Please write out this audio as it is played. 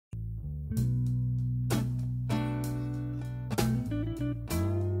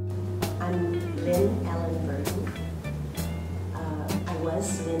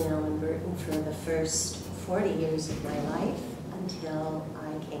first 40 years of my life until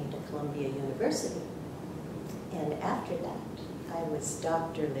I came to Columbia University. And after that, I was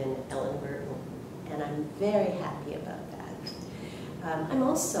Dr. Lynn Burton, and I'm very happy about that. I'm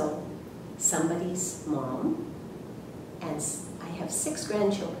also somebody's mom, and I have 6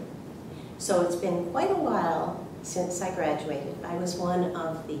 grandchildren. So it's been quite a while since I graduated. I was one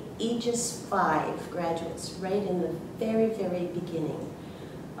of the AEGIS 5 graduates, right in the very, very beginning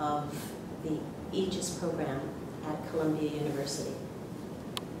of the AEGIS program at Columbia University.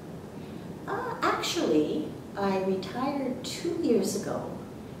 Actually, I retired 2 years ago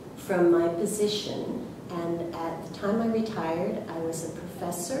from my position, and at the time I retired, I was a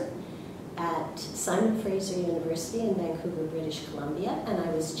professor at Simon Fraser University in Vancouver, British Columbia, and I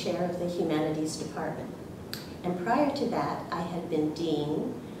was chair of the Humanities Department. And prior to that, I had been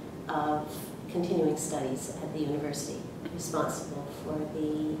Dean of Continuing Studies at the university, responsible for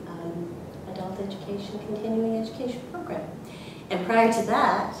the Adult Education, Continuing Education program. And prior to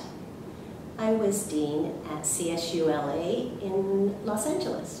that, I was Dean at CSULA in Los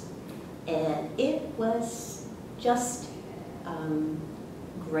Angeles. And it was just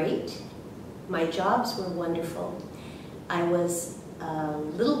great. My jobs were wonderful. I was a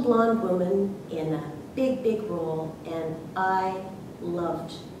little blonde woman in a big, big role, and I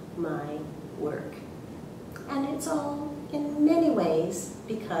loved my work. And it's all, in many ways,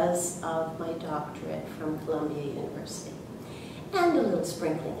 because of my doctorate from Columbia University. And a little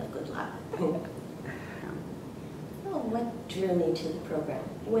sprinkling of good luck. Oh, what drew me to the program?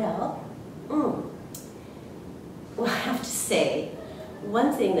 Well, I have to say,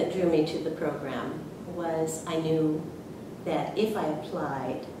 one thing that drew me to the program was I knew that if I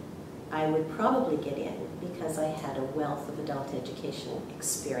applied, I would probably get in because I had a wealth of adult education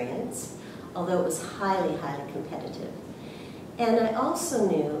experience, although it was highly, highly competitive. And I also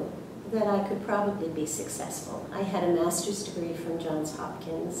knew that I could probably be successful. I had a master's degree from Johns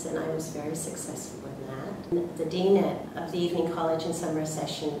Hopkins, and I was very successful in that. The dean of the evening college and summer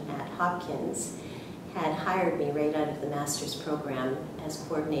session at Hopkins had hired me right out of the master's program as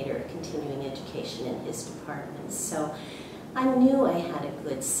coordinator of continuing education in his department. So I knew I had a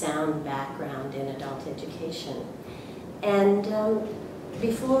good, sound background in adult education. And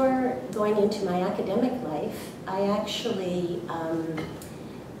before going into my academic life, I actually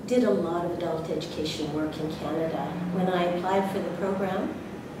did a lot of adult education work in Canada. When I applied for the program,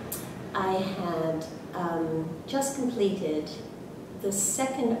 I had just completed the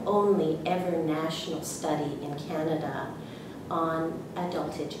second only ever national study in Canada on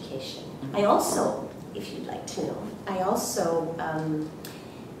adult education. I also, if you'd like to know, I also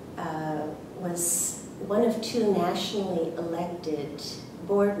was one of 2 nationally elected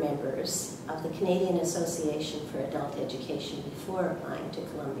board members of the Canadian Association for Adult Education before applying to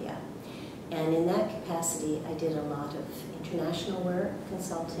Columbia. And in that capacity, I did a lot of international work,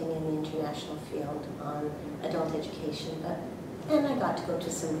 consulting in the international field on adult education, and I got to go to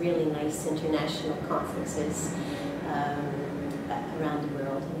some really nice international conferences around the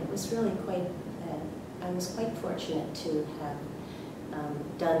world, and it was really quite, I was quite fortunate to have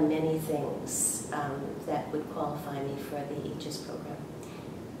done many things that would qualify me for the AEGIS program.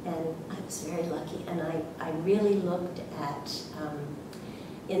 And I was very lucky, and I really looked at,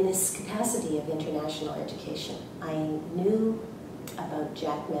 in this capacity of international education, I knew about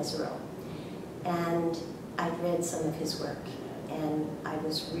Jack Mesereau, and I'd read some of his work, and I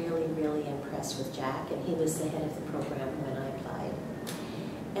was really, really impressed with Jack, and he was the head of the program when I applied.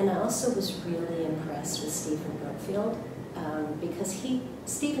 And I also was really impressed with Stephen Brookfield, because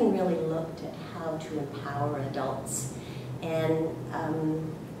Stephen really looked at how to empower adults, and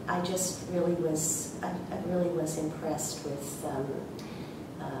I just really was, I really was impressed with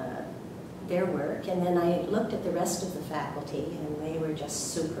their work. And then I looked at the rest of the faculty, and they were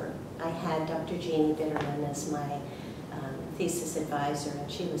just super. I had Dr. Jeannie Bitterman as my thesis advisor,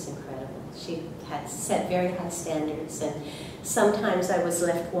 and she was incredible. She had set very high standards, and sometimes I was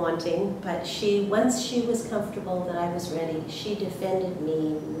left wanting, but once she was comfortable that I was ready, she defended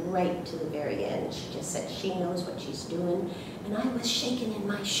me right to the very end. She just said she knows what she's doing, and I was shaking in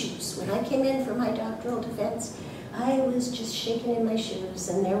my shoes. When I came in for my doctoral defense, I was just shaking in my shoes,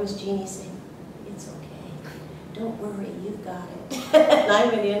 and there was Jeannie saying, "It's okay, don't worry, you've got it." And I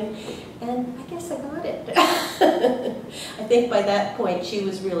went in, and I guess I got it. I think by that point, she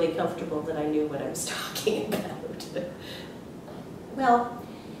was really comfortable that I knew what I was talking about. Well,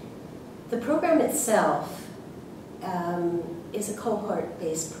 the program itself is a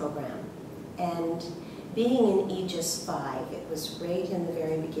cohort-based program, and being in AEGIS 5, it was right in the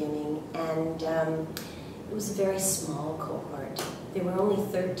very beginning, and it was a very small cohort. There were only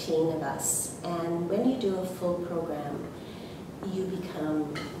 13 of us, and when you do a full program, you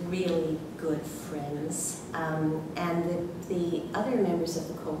become really good friends. And the other members of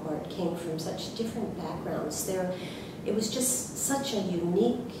the cohort came from such different backgrounds. It was just such a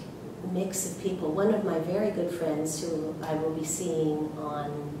unique mix of people. One of my very good friends, who I will be seeing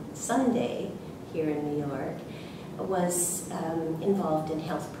on Sunday here in New York, was involved in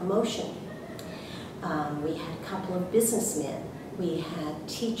health promotion. We had a couple of businessmen. We had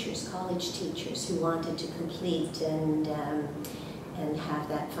teachers, college teachers, who wanted to complete and have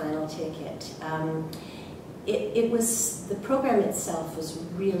that final ticket. The program itself was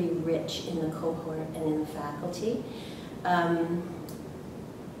really rich in the cohort and in the faculty. And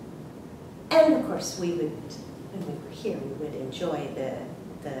of course, when we were here, we would enjoy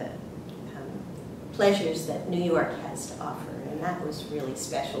the pleasures that New York has to offer, and that was really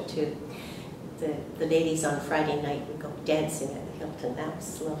special too. The ladies on Friday night would go dancing at the Hilton. That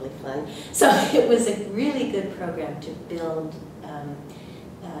was lovely fun. So it was a really good program to build a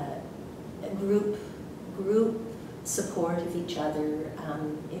group support of each other.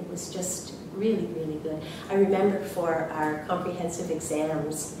 It was just really, really good. I remember for our comprehensive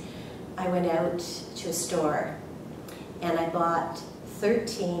exams, I went out to a store and I bought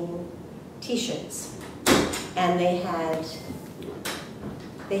 13 t-shirts, and they had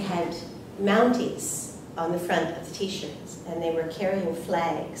Mounties on the front of the t-shirts, and they were carrying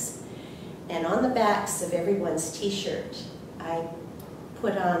flags. And on the backs of everyone's t-shirt, I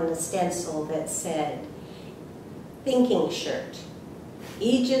put on a stencil that said, "Thinking shirt,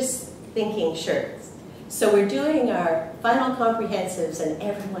 AEGIS thinking shirts." So we're doing our final comprehensives, and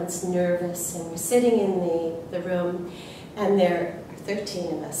everyone's nervous, and we're sitting in the room, and there are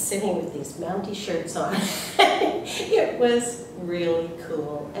 13 of us sitting with these Mountie shirts on. It was really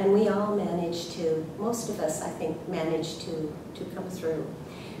cool, and we all managed to, most of us I think, managed to come through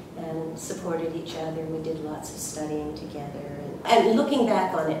and supported each other. We did lots of studying together, and looking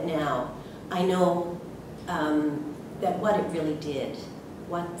back on it now, I know that what it really did,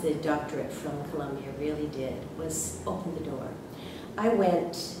 what the doctorate from Columbia really did, was open the door. I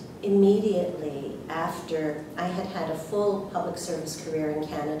went immediately after I had had a full public service career in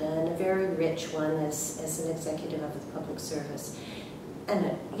Canada, and a very rich one as an executive of the public service, and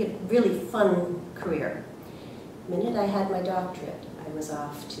a really fun career. The minute I had my doctorate, I was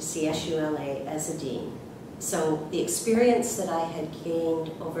off to CSULA as a dean. So the experience that I had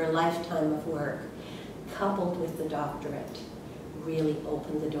gained over a lifetime of work, coupled with the doctorate, really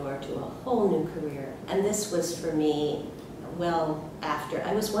opened the door to a whole new career. And this was for me well after.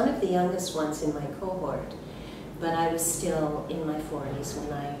 I was one of the youngest ones in my cohort, but I was still in my 40s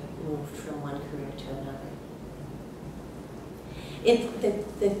when I moved from one career to another.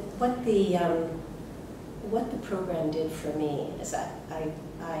 What the program did for me is that I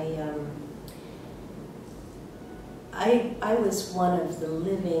was one of the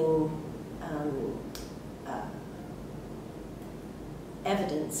living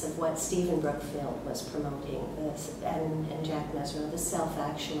evidence of what Stephen Brookfield was promoting, and Jack Mesro, the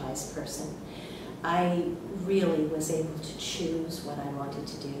self-actualized person. I really was able to choose what I wanted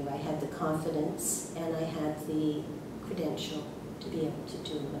to do. I had the confidence and I had the credential to be able to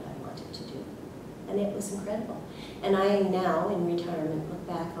do what I wanted to do. And it was incredible. And I now, in retirement, look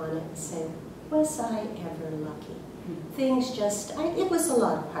back on it and say, was I ever lucky? Things just, it was a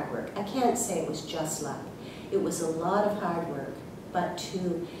lot of hard work. I can't say it was just luck. It was a lot of hard work, but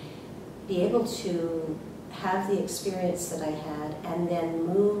to be able to have the experience that I had and then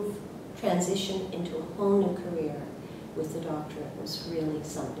transition into a whole new career with the doctorate was really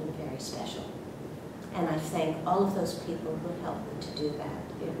something very special. And I thank all of those people who helped me to do that.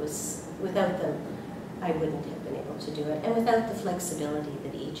 It was, without them, I wouldn't have been able to do it. And without the flexibility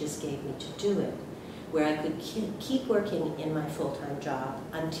that AEGIS gave me to do it, where I could keep working in my full-time job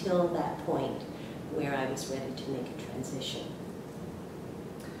until that point where I was ready to make a transition.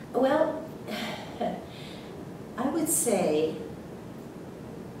 Well, I would say,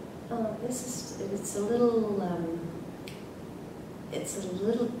 it's a little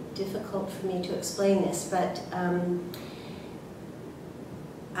difficult for me to explain this, but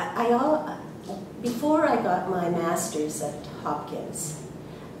before I got my master's at Hopkins,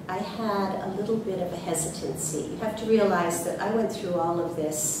 I had a little bit of a hesitancy. You have to realize that I went through all of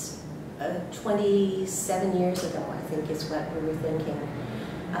this 27 years ago, I think is what we were thinking.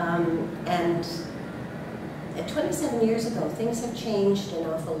 And 27 years ago, things have changed an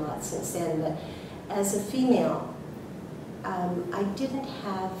awful lot since then, but as a female, I didn't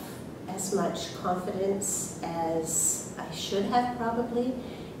have as much confidence as I should have probably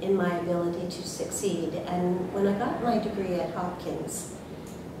in my ability to succeed. And when I got my degree at Hopkins,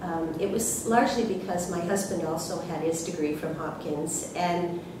 It was largely because my husband also had his degree from Hopkins,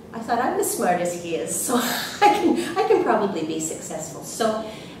 and I thought I'm as smart as he is, so I can probably be successful. So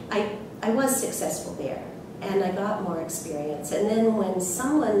I was successful there, and I got more experience. And then when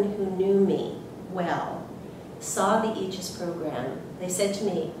someone who knew me well saw the AEGIS program, they said to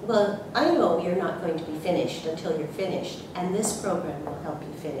me, well, I know you're not going to be finished until you're finished, and this program will help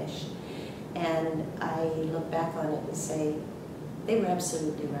you finish. And I look back on it and say, they were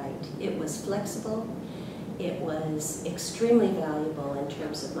absolutely right. It was flexible. It was extremely valuable in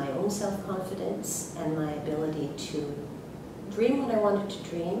terms of my own self-confidence and my ability to dream what I wanted to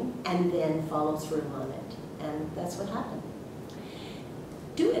dream and then follow through on it. And that's what happened.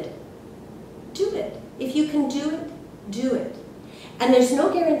 Do it. Do it. If you can do it, do it. And there's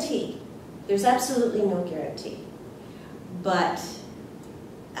no guarantee. There's absolutely no guarantee. But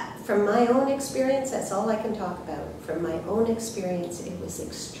from my own experience, that's all I can talk about. From my own experience, it was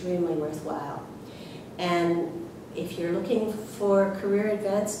extremely worthwhile. And if you're looking for career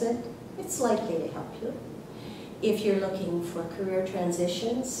advancement, it's likely to help you. If you're looking for career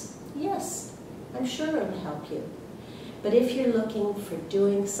transitions, yes, I'm sure it'll help you. But if you're looking for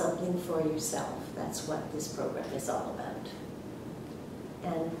doing something for yourself, that's what this program is all about.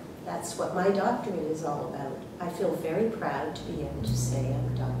 And that's what my doctorate is all about. I feel very proud to be able to say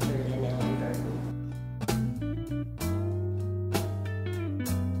I'm Dr. Lynn Burton.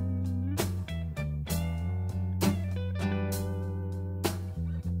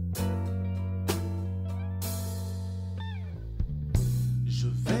 Je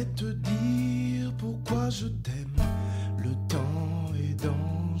vais te dire pourquoi je t'aime.